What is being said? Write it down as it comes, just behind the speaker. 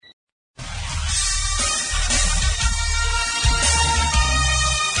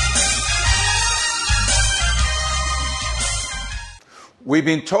We've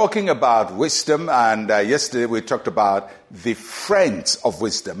been talking about wisdom, and yesterday we talked about the friends of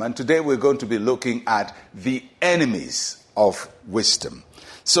wisdom. And today we're going to be looking at the enemies of wisdom.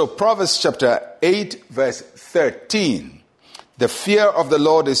 So Proverbs chapter 8, verse 13. The fear of the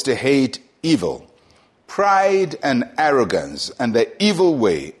Lord is to hate evil, pride and arrogance, and the evil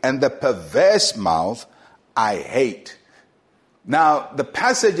way, and the perverse mouth I hate. Now, the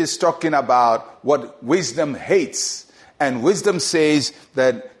passage is talking about what wisdom hates. And wisdom says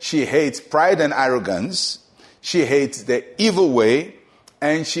that she hates pride and arrogance, she hates the evil way,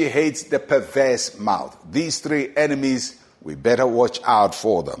 and she hates the perverse mouth. These three enemies, we better watch out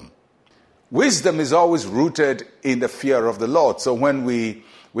for them. Wisdom is always rooted in the fear of the Lord. So when we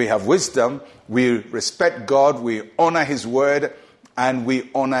have wisdom, we respect God, we honor His word, and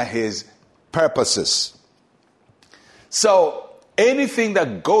we honor His purposes. So anything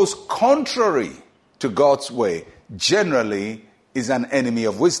that goes contrary to God's way generally is an enemy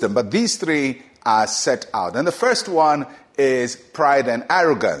of wisdom. But these three are set out. And the first one is pride and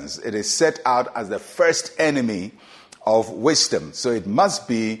arrogance. It is set out as the first enemy of wisdom. So it must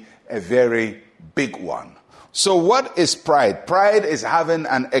be a very big one. So what is pride? Pride is having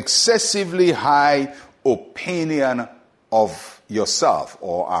an excessively high opinion of yourself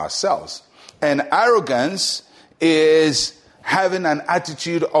or ourselves. And arrogance is having an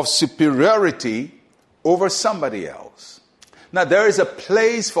attitude of superiority over somebody else. Now, there is a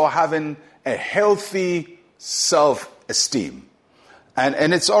place for having a healthy self-esteem.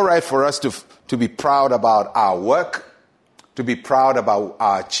 And it's all right for us to be proud about our work, to be proud about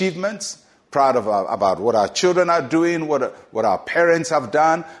our achievements, proud about what our children are doing, what our parents have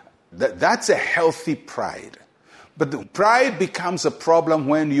done. That's a healthy pride. But the pride becomes a problem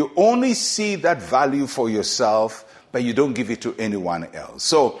when you only see that value for yourself, but you don't give it to anyone else.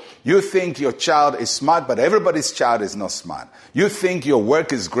 So you think your child is smart, but everybody's child is not smart. You think your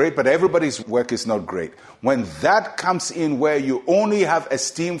work is great, but everybody's work is not great. When that comes in where you only have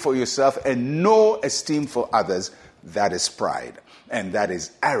esteem for yourself and no esteem for others, that is pride. And that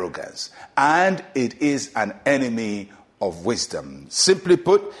is arrogance. And it is an enemy of wisdom. Simply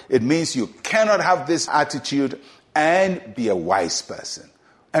put, it means you cannot have this attitude and be a wise person.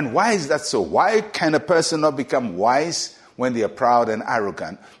 And why is that so? Why can a person not become wise when they are proud and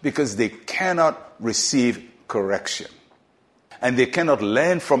arrogant? Because they cannot receive correction. And they cannot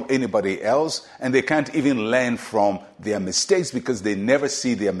learn from anybody else. And they can't even learn from their mistakes because they never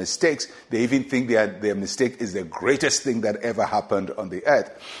see their mistakes. They even think their mistake is the greatest thing that ever happened on the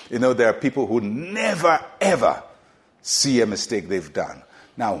earth. You know, there are people who never, ever see a mistake they've done.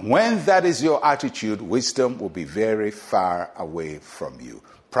 Now, when that is your attitude, wisdom will be very far away from you.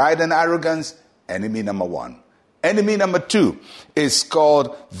 Pride and arrogance, enemy number one. Enemy number two is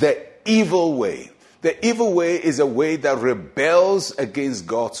called the evil way. The evil way is a way that rebels against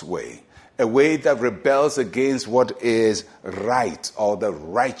God's way. A way that rebels against what is right or the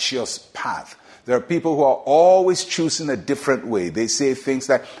righteous path. There are people who are always choosing a different way. They say things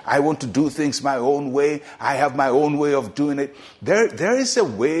like, I want to do things my own way. I have my own way of doing it. There is a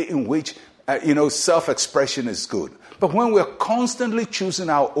way in which, self-expression is good. But when we're constantly choosing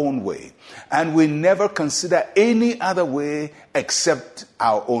our own way and we never consider any other way except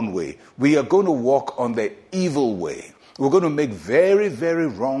our own way, we are going to walk on the evil way. We're going to make very, very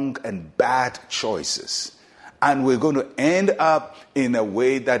wrong and bad choices. And we're going to end up in a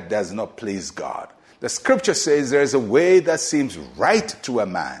way that does not please God. The scripture says there is a way that seems right to a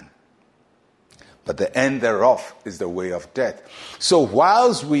man, but the end thereof is the way of death. So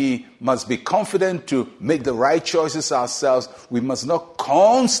whilst we must be confident to make the right choices ourselves, we must not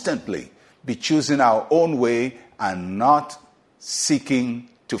constantly be choosing our own way and not seeking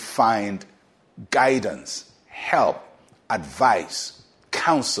to find guidance, help, advice,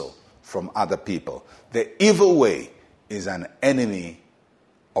 counsel from other people. The evil way is an enemy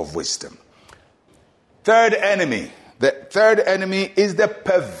of wisdom. Third enemy. The third enemy is the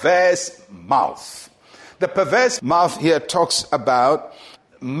perverse mouth. The perverse mouth here talks about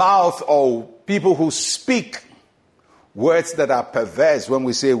mouth or people who speak words that are perverse. When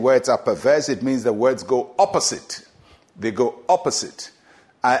we say words are perverse, it means the words go opposite. They go opposite.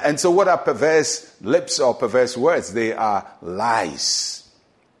 And so what are perverse lips or perverse words? They are lies.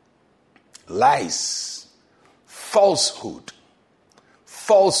 Lies. Falsehood.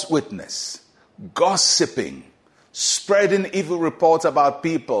 False witness. Gossiping. Spreading evil reports about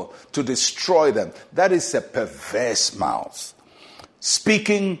people to destroy them. That is a perverse mouth.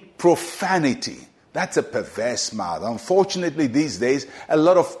 Speaking profanity. That's a perverse mouth. Unfortunately, these days, a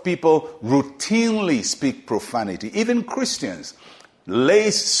lot of people routinely speak profanity. Even Christians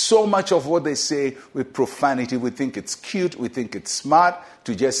lace so much of what they say with profanity. We think it's cute, we think it's smart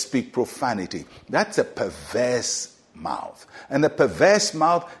to just speak profanity. That's a perverse mouth. And the perverse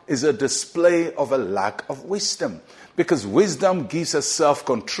mouth is a display of a lack of wisdom. Because wisdom gives us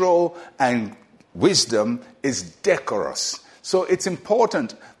self-control, and wisdom is decorous. So it's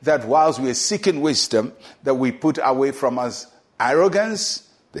important that whilst we are seeking wisdom, that we put away from us arrogance,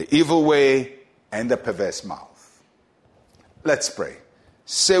 the evil way, and the perverse mouth. Let's pray.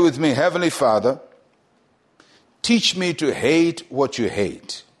 Say with me, Heavenly Father, teach me to hate what you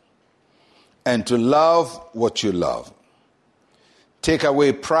hate and to love what you love. Take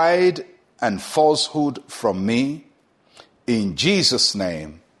away pride and falsehood from me. In Jesus'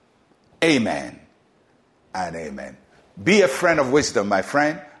 name, amen and amen. Be a friend of wisdom, my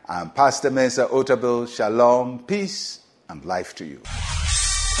friend. I'm Pastor Mensa, Otabil. Shalom, peace, and life to you.